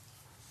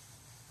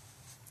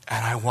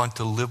 And I want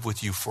to live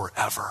with you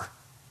forever.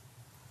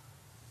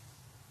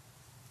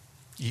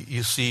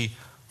 You see,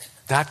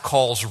 that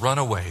calls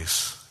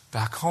runaways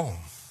back home.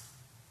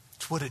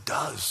 It's what it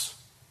does.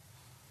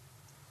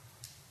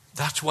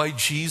 That's why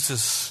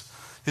Jesus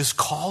is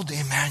called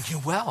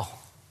Emmanuel.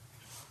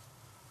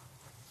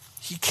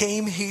 He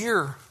came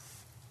here.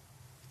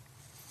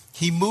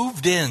 He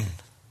moved in.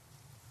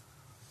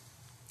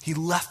 He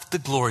left the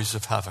glories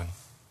of heaven.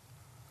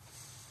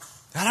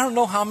 And I don't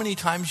know how many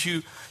times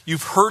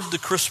you've heard the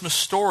Christmas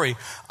story.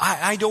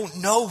 I don't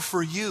know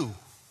for you.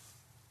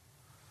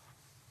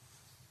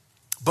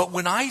 But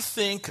when I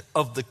think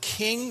of the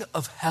King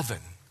of heaven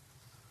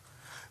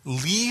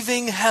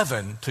leaving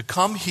heaven to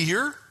come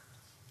here,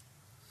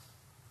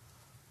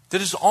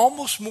 that is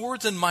almost more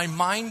than my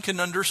mind can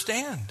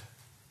understand.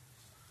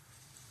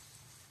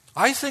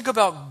 I think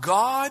about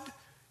God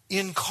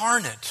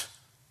incarnate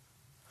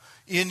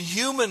in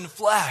human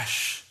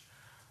flesh.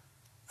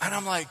 And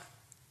I'm like,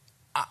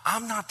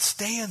 I'm not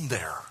staying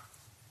there.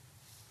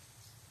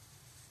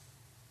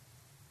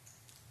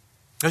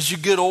 As you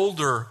get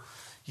older,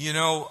 you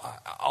know,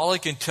 all I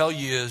can tell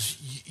you is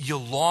you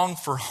long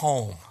for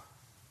home.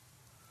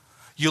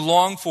 You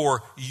long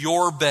for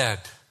your bed,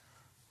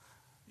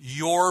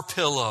 your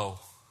pillow,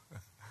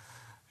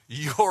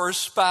 your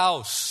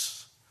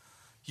spouse.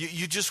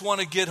 You just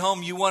want to get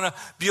home. You want to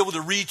be able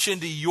to reach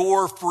into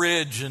your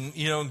fridge and,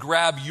 you know,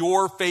 grab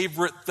your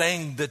favorite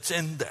thing that's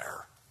in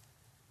there.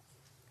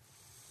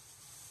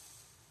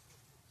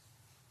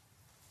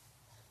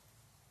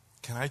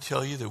 Can I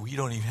tell you that we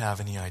don't even have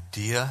any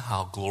idea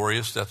how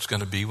glorious that's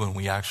going to be when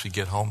we actually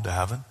get home to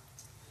heaven?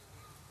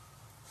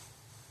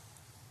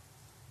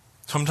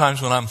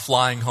 Sometimes when I'm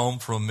flying home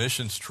from a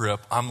missions trip,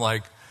 I'm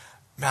like,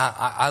 man,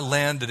 I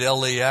land at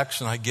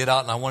LAX and I get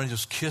out and I want to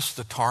just kiss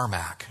the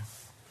tarmac.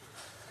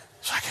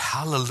 It's like,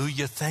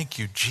 hallelujah, thank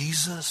you,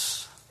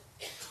 Jesus.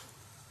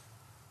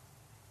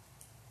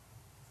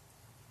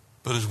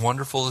 But as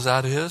wonderful as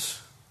that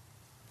is,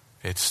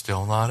 it's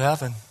still not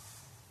heaven.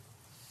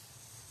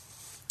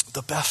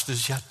 The best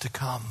is yet to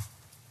come.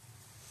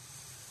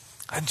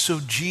 And so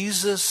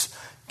Jesus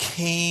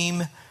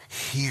came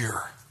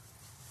here.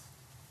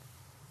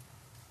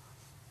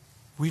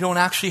 We don't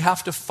actually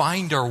have to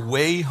find our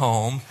way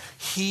home.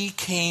 He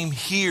came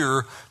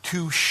here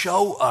to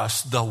show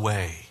us the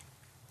way.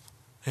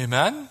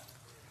 Amen?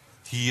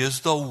 He is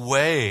the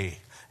way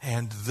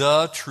and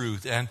the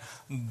truth and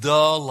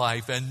the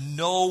life, and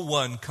no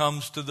one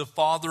comes to the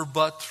Father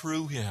but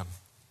through him.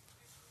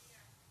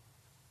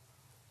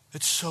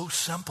 It's so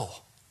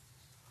simple.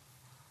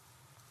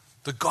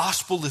 The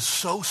gospel is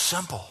so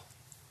simple.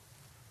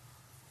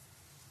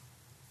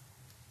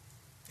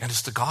 And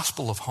it's the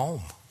gospel of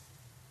home.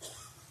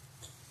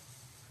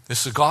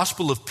 It's the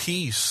gospel of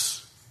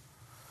peace.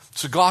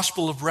 It's the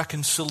gospel of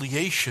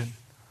reconciliation.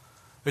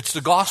 It's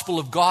the gospel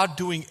of God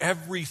doing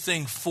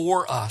everything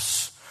for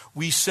us.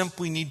 We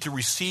simply need to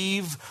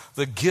receive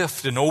the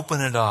gift and open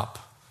it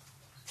up.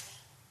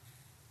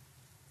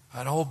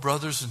 And oh,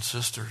 brothers and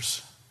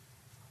sisters,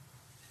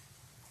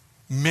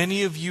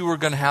 many of you are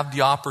going to have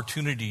the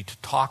opportunity to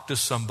talk to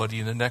somebody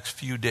in the next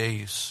few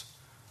days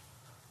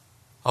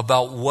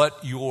about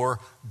what your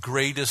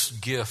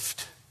greatest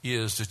gift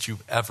is that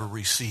you've ever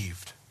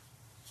received.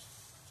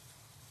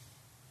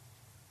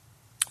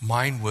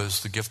 Mine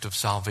was the gift of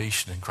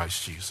salvation in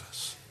Christ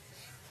Jesus.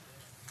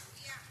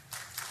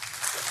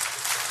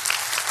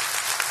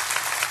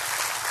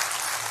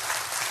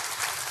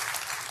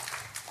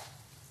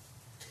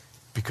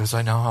 Because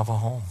I now have a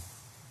home.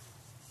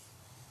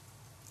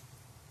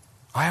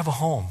 I have a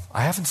home.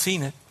 I haven't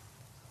seen it.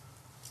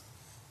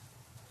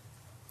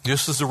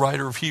 Just as the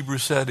writer of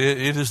Hebrews said,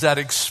 it is that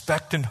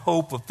expectant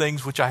hope of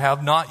things which I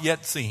have not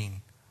yet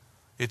seen.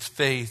 It's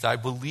faith. I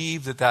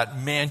believe that that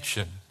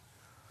mansion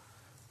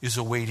is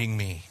awaiting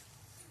me.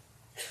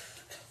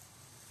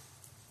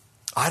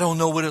 I don't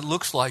know what it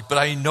looks like, but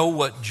I know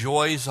what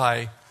joys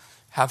I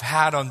have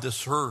had on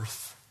this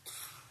earth.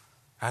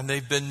 And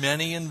they've been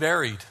many and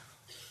varied.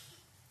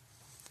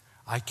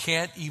 I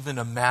can't even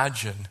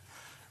imagine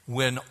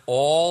when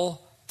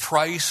all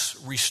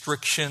price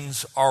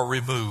restrictions are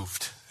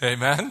removed.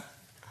 Amen?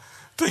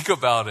 Think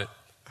about it.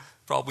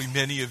 Probably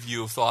many of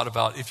you have thought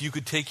about if you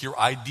could take your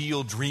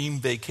ideal dream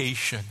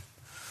vacation.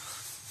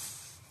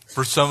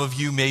 For some of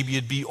you, maybe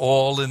it'd be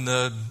all in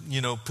the,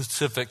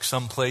 Pacific,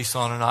 someplace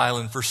on an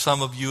island. For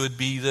some of you, it'd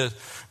be the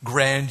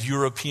grand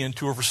European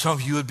tour. For some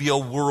of you, it'd be a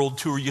world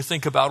tour. You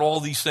think about all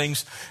these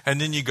things,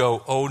 and then you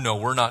go, oh no,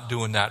 we're not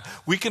doing that.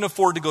 We can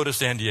afford to go to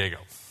San Diego.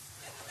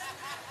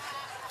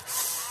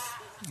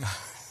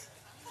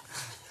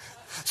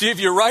 See, if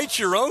you write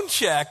your own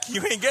check,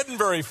 you ain't getting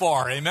very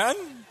far, amen?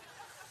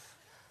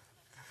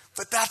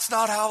 But that's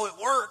not how it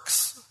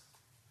works.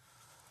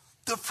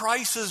 The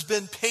price has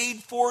been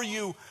paid for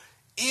you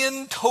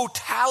in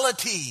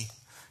totality.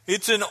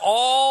 It's an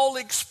all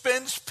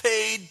expense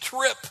paid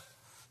trip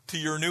to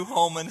your new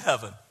home in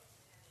heaven.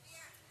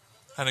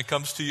 And it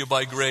comes to you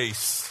by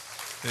grace.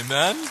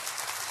 Amen?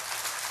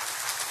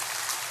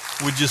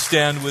 Would you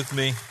stand with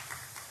me?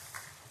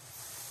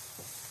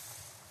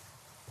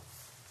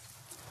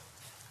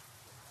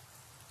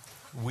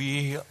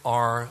 We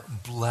are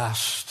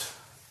blessed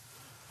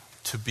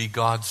to be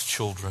God's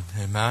children.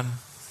 Amen?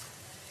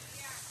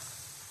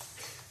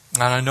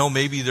 And I know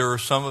maybe there are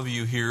some of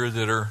you here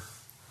that are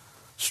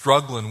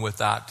struggling with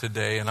that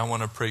today, and I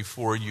want to pray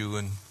for you,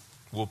 and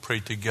we'll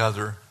pray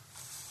together.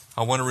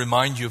 I want to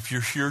remind you, if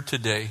you're here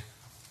today,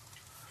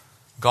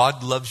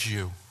 God loves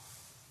you.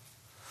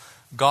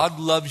 God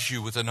loves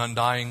you with an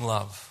undying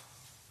love.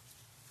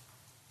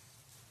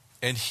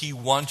 And He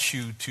wants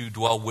you to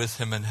dwell with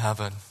Him in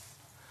heaven.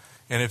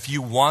 And if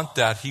you want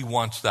that, He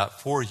wants that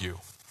for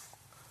you.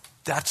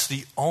 That's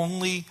the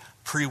only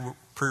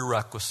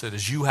prerequisite,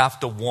 is you have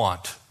to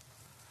want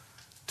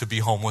to be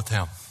home with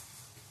Him.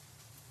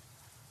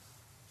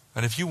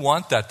 And if you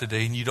want that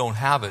today and you don't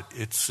have it,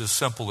 it's as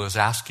simple as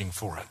asking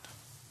for it.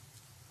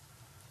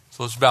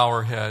 So let's bow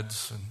our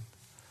heads and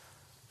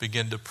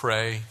begin to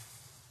pray.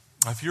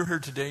 If you're here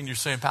today and you're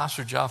saying,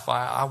 Pastor Jeff,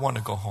 I want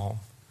to go home.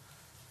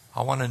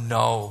 I want to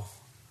know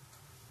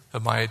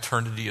that my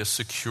eternity is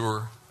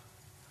secure.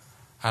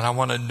 And I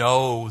want to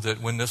know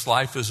that when this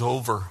life is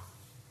over,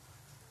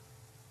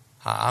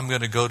 I'm going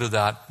to go to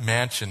that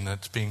mansion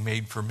that's being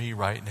made for me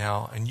right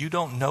now. And you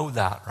don't know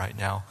that right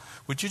now.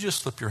 Would you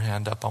just slip your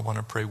hand up? I want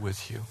to pray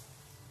with you.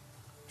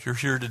 If you're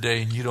here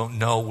today and you don't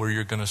know where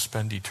you're going to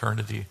spend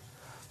eternity,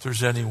 if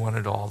there's anyone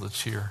at all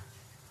that's here,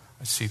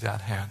 I see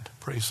that hand.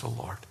 Praise the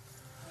Lord.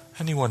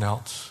 Anyone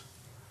else?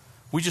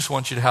 We just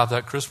want you to have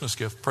that Christmas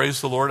gift. Praise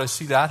the Lord. I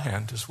see that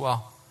hand as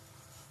well.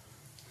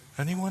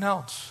 Anyone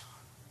else?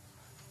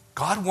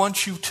 God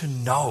wants you to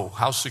know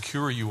how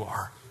secure you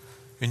are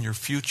in your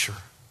future.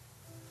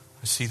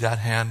 I see that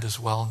hand as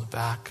well in the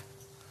back,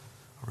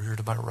 over here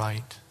to my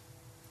right.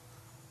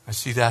 I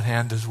see that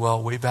hand as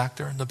well, way back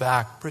there in the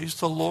back. Praise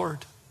the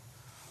Lord.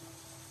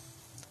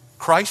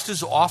 Christ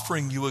is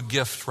offering you a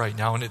gift right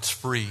now, and it's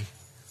free.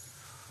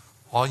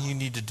 All you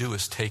need to do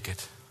is take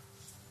it.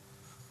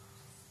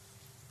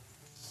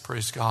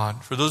 Praise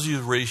God. For those of you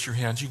who raised your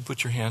hands, you can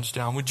put your hands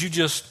down. Would you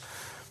just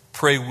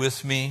pray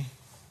with me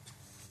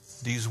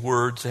these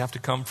words? They have to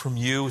come from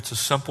you. It's a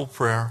simple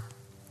prayer.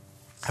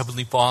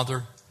 Heavenly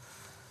Father,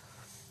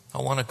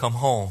 I want to come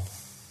home.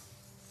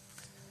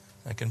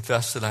 I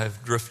confess that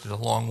I've drifted a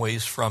long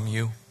ways from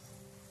you.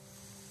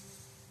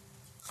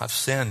 I've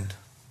sinned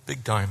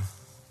big time.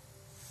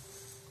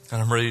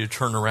 And I'm ready to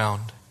turn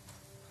around.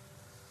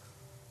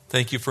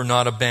 Thank you for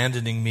not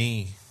abandoning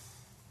me.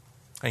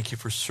 Thank you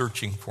for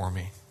searching for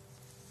me.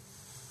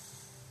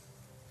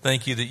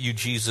 Thank you that you,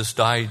 Jesus,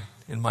 died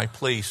in my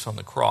place on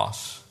the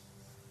cross.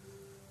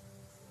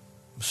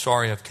 I'm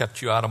sorry I've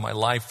kept you out of my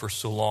life for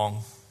so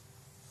long.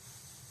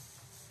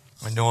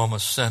 I know I'm a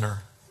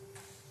sinner,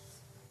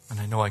 and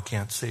I know I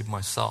can't save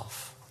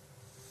myself.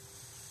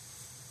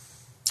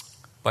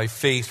 By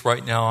faith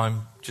right now,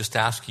 I'm just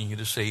asking you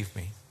to save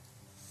me.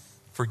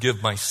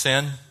 Forgive my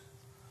sin.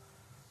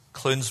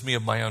 Cleanse me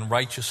of my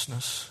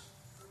unrighteousness.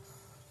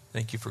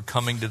 Thank you for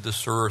coming to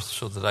this earth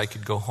so that I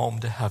could go home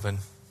to heaven.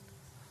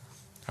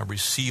 I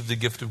receive the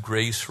gift of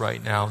grace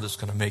right now that's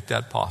going to make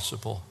that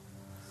possible.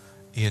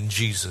 In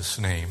Jesus'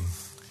 name,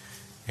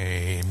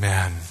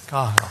 amen.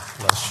 God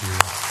bless you.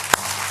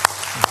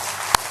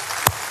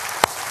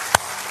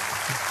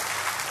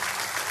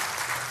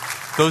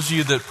 Those of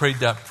you that prayed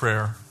that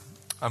prayer,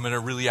 I'm going to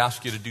really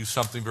ask you to do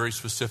something very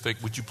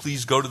specific. Would you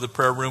please go to the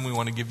prayer room? We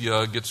want to give you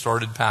a get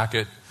started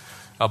packet,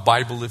 a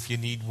Bible if you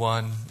need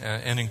one,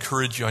 and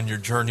encourage you on your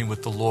journey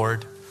with the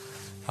Lord.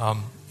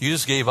 You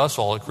just gave us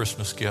all a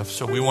Christmas gift,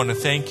 so we want to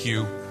thank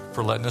you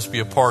for letting us be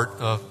a part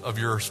of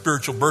your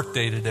spiritual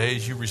birthday today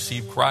as you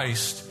receive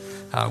Christ.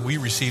 We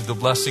receive the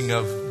blessing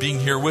of being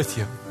here with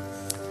you.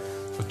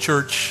 So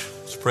church,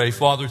 let's pray.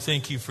 Father,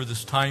 thank you for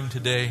this time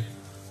today.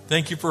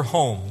 Thank you for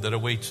home that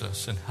awaits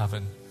us in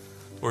heaven.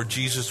 Lord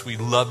Jesus, we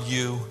love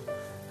you.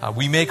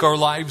 We make our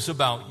lives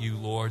about you,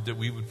 Lord, that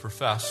we would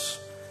profess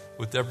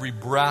with every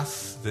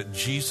breath that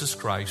Jesus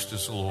Christ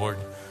is the Lord,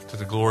 to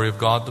the glory of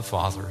God the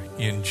Father.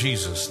 In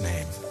Jesus'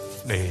 name,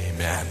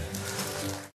 amen.